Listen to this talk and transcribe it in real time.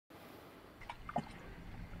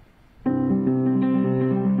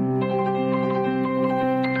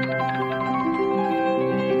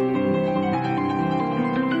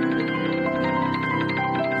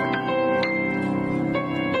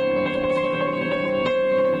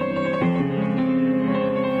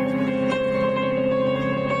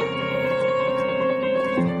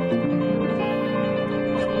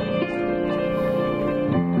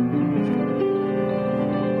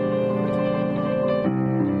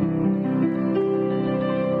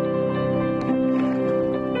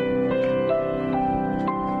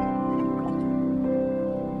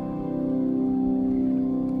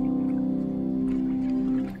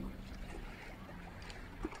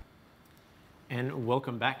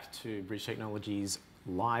Welcome back to Bridge Technology's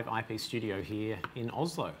live IP studio here in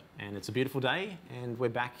Oslo. And it's a beautiful day, and we're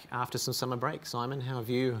back after some summer break. Simon, how have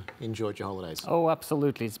you enjoyed your holidays? Oh,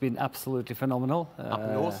 absolutely. It's been absolutely phenomenal. Up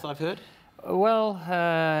north, I've heard? Well,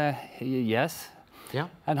 yes. Yeah.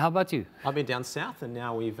 And how about you? I've been down south, and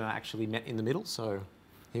now we've actually met in the middle. So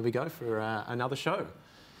here we go for another show.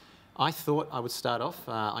 I thought I would start off.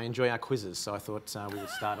 I enjoy our quizzes, so I thought we would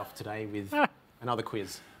start off today with another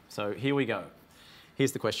quiz. So here we go.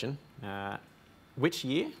 Here's the question. Which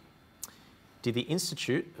year did the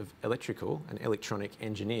Institute of Electrical and Electronic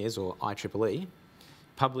Engineers, or IEEE,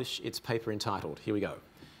 publish its paper entitled, here we go,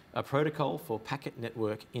 A Protocol for Packet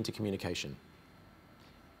Network Intercommunication?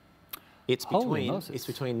 It's between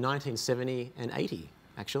 1970 and 80,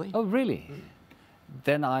 actually. Oh, really?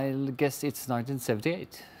 Then I'll guess it's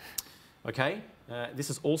 1978. Okay. This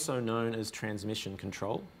is also known as Transmission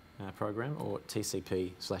Control Program, or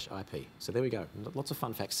TCP/IP. So there we go. Lots of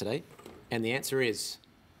fun facts today. And the answer is,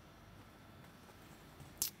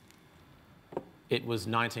 it was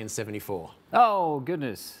 1974. Oh,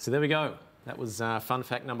 goodness. So there we go. That was fun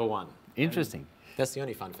fact number one. Interesting. And that's the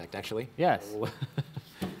only fun fact, actually. Yes. So we'll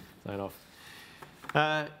sign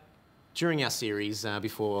off. During our series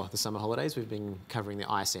before the summer holidays, we've been covering the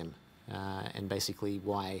ISM and basically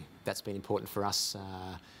why that's been important for us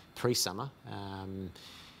pre-summer.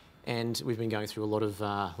 And we've been going through a lot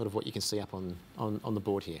of what you can see up on the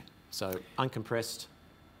board here. So uncompressed,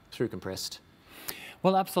 through compressed.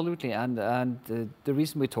 Well, absolutely, and the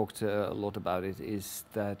reason we talked a lot about it is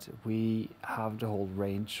that we have the whole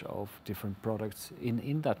range of different products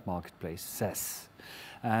in that marketplace, CES.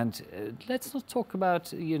 And let's not talk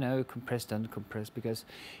about, you know, compressed and uncompressed, because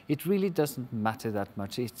it really doesn't matter that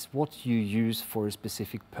much. It's what you use for a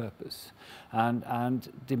specific purpose.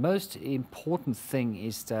 And the most important thing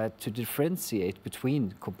is that to differentiate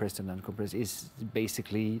between compressed and uncompressed is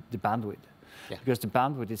basically the bandwidth. Yeah. Because the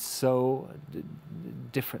bandwidth is so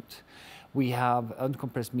different. We have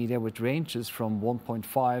uncompressed media which ranges from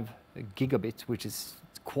 1.5 gigabit, which is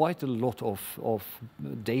quite a lot of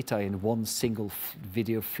data in one single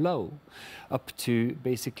video flow, up to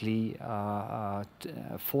basically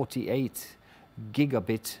 48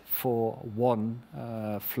 gigabit for one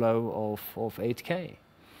flow of 8K.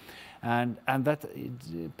 And that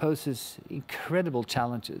poses incredible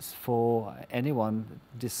challenges for anyone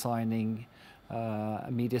designing a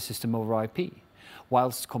media system over IP.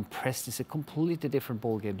 Whilst compressed is a completely different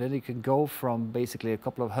ballgame. Then you can go from basically a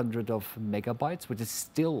couple of hundred of megabytes, which is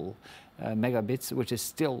still megabits, which is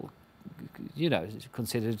still, you know,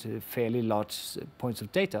 considered fairly large points of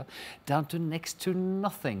data, down to next to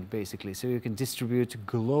nothing, basically. So you can distribute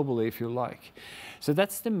globally if you like. So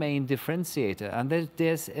that's the main differentiator. And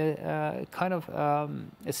there's a kind of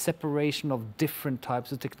a separation of different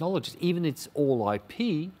types of technologies. Even it's all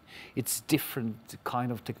IP, it's different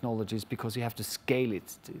kind of technologies because you have to scale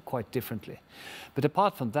it quite differently. But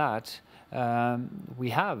apart from that, we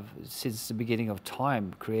have, since the beginning of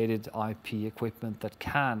time, created IP equipment that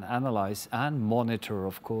can analyze and monitor,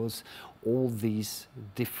 of course, all these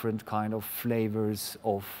different kind of flavors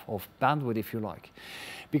of bandwidth, if you like.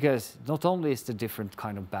 Because not only is the different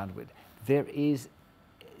kind of bandwidth, there is,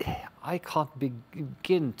 I can't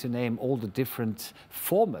begin to name all the different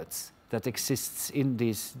formats that exists in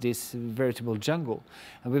this veritable jungle.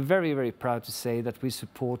 And we're very, very proud to say that we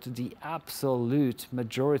support the absolute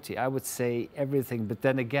majority. I would say everything, but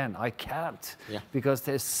then again, I can't, because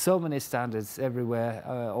there's so many standards everywhere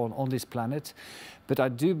on this planet. But I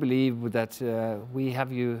do believe that we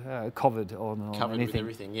have you covered on covered anything. With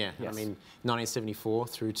everything, yeah. Yes. I mean, 1974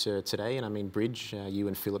 through to today, and I mean, Bridge, you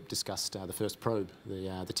and Philip discussed the first probe,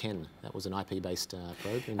 the 10. That was an IP-based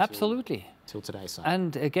probe. Absolutely. Till today. So.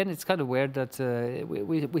 And again, it's kind of weird that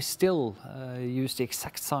we still use the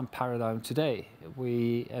exact same paradigm today.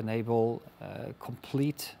 We enable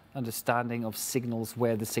complete understanding of signals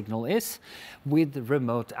where the signal is, with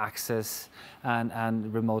remote access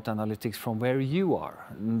and remote analytics from where you are.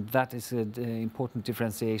 And that is an important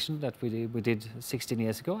differentiation that we did 16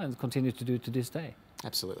 years ago and continue to do to this day.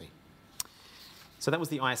 Absolutely. So that was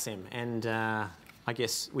the ISM, and I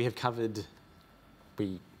guess we have covered,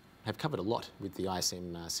 we have covered a lot with the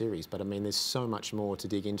ISM series, but I mean, there's so much more to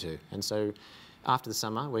dig into. And so after the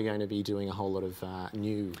summer, we're going to be doing a whole lot of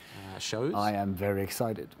new shows. I am very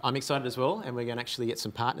excited. I'm excited as well, and we're going to actually get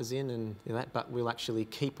some partners in and that, but we'll actually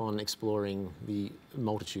keep on exploring the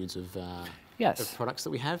multitudes of, of products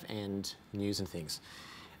that we have and news and things.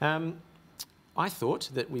 I thought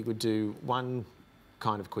that we would do one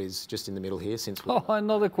kind of quiz just in the middle here, since we're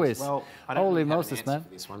another quiz. Well, I don't Holy really have Moses, an answer man. for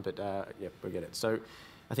this one, but yeah, we'll get it. So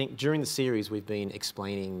I think during the series we've been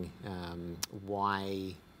explaining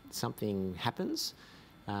why something happens.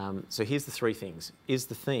 So here's the three things. Is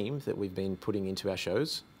the theme that we've been putting into our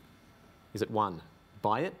shows, is it 1,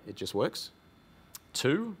 buy it, it just works?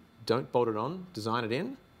 2, don't bolt it on, design it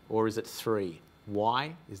in? Or is it 3,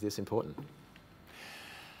 why is this important?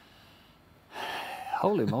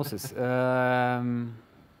 Holy Moses.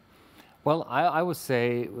 Well, I would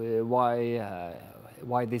say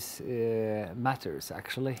why this matters,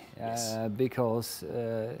 actually. Yes. Because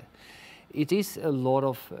it is a lot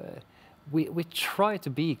of... we try to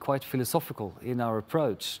be quite philosophical in our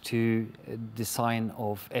approach to design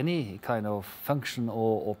of any kind of function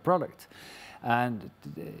or product. And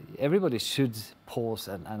everybody should pause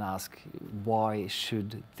and ask, why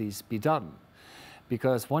should this be done?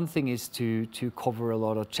 Because one thing is to cover a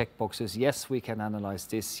lot of checkboxes. Yes, we can analyze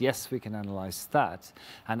this. Yes, we can analyze that.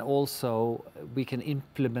 And also, we can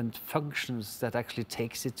implement functions that actually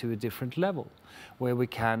takes it to a different level, where we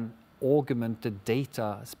can augment the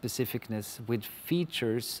data specificness with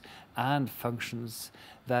features and functions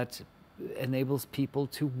that enables people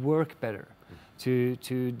to work better, to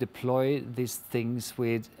deploy these things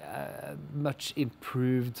with much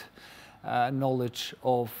improved knowledge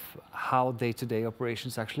of how day-to-day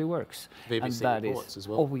operations actually works. VPC and that reports is, as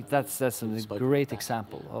well. That's a great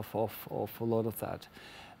example of a lot of that.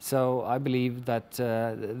 So I believe that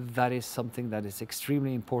that is something that is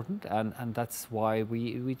extremely important, and that's why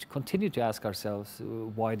we continue to ask ourselves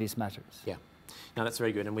why this matters. Yeah, no, that's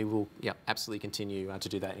very good, and we will absolutely continue to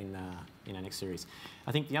do that in our next series.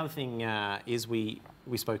 I think the other thing is we've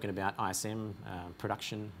spoken about ISM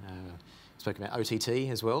production. Spoke about OTT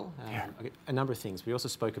as well, a number of things. We also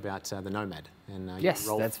spoke about the Nomad. And, yes,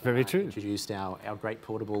 Rolf, that's very true. Introduced our great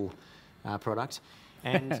portable product.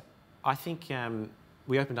 And I think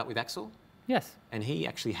we opened up with Axel. Yes. And he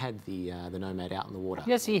actually had the Nomad out in the water.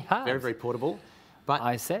 Yes, he has. Very, very portable. But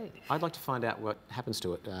I say. I'd like to find out what happens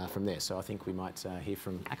to it from there. So I think we might hear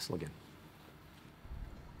from Axel again.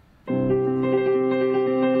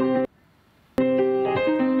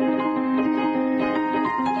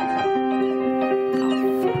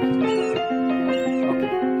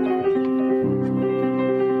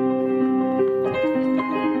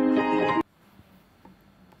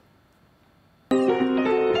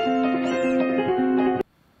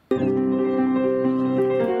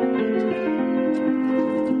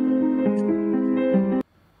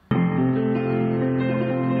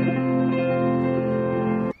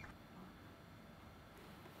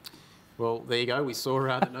 Well, there you go. We saw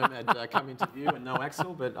the Nomad come into view and no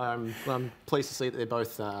Axel, but I'm pleased to see that they're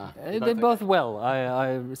both they're both well.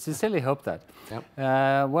 I sincerely hope that.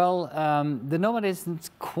 Yep. Well, the Nomad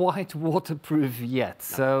isn't quite waterproof yet,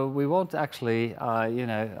 so we won't actually,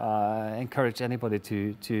 encourage anybody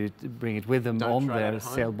to bring it with them on their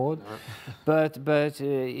sailboard. No. But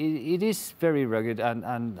it is very rugged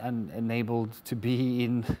and enabled to be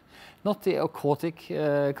in not the aquatic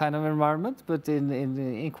kind of environment, but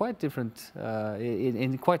in quite different,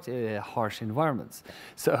 in quite harsh environments.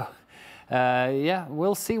 So, yeah,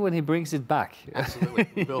 we'll see when he brings it back. Absolutely,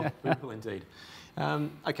 we will indeed.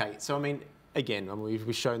 Okay, so I mean, again,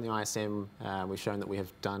 we've shown the ISM, we've shown that we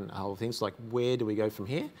have done a whole thing. So, like, where do we go from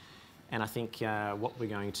here? And I think what we're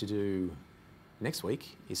going to do next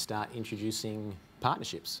week is start introducing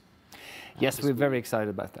partnerships. Yes, we're very excited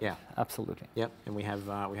about that. Yeah, absolutely. Yep, and we have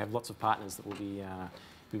lots of partners that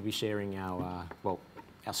we'll be sharing our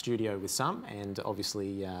studio with some, and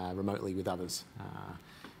obviously remotely with others.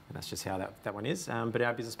 And that's just how that one is. But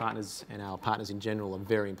our business partners and our partners in general are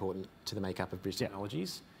very important to the makeup of Bridge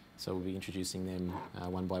Technologies. So we'll be introducing them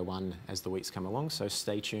one by one as the weeks come along. So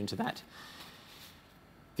stay tuned to that.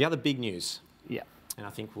 The other big news. Yeah. And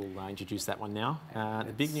I think we'll introduce that one now.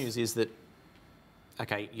 The big news is that.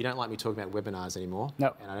 Okay, you don't like me talking about webinars anymore.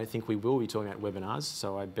 No. And I don't think we will be talking about webinars,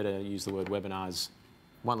 so I better use the word webinars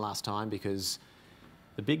one last time, because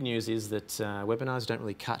the big news is that webinars don't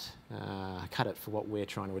really cut it for what we're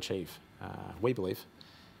trying to achieve, we believe.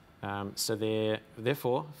 So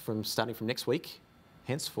therefore, starting from next week,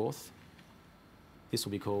 henceforth, this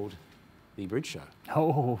will be called The Bridge Show.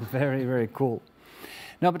 Oh, very, very cool.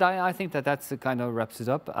 No, but I think that that's kind of wraps it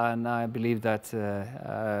up, and I believe that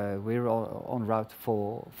we're all on route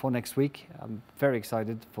for next week. I'm very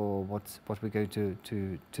excited for what we're going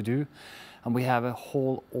to do, and we have a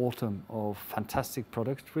whole autumn of fantastic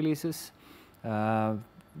product releases.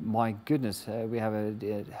 My goodness, we have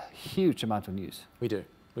a huge amount of news. We do.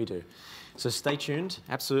 We do. So stay tuned,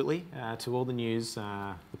 absolutely, to all the news,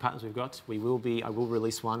 the partners we've got. I will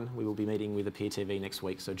release one. We will be meeting with Appear TV next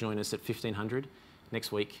week. So join us at 1500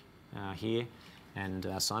 next week here. And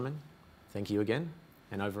Simon, thank you again.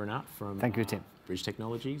 And over and out from Thank you, Tim. Bridge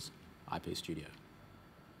Technologies IP Studio.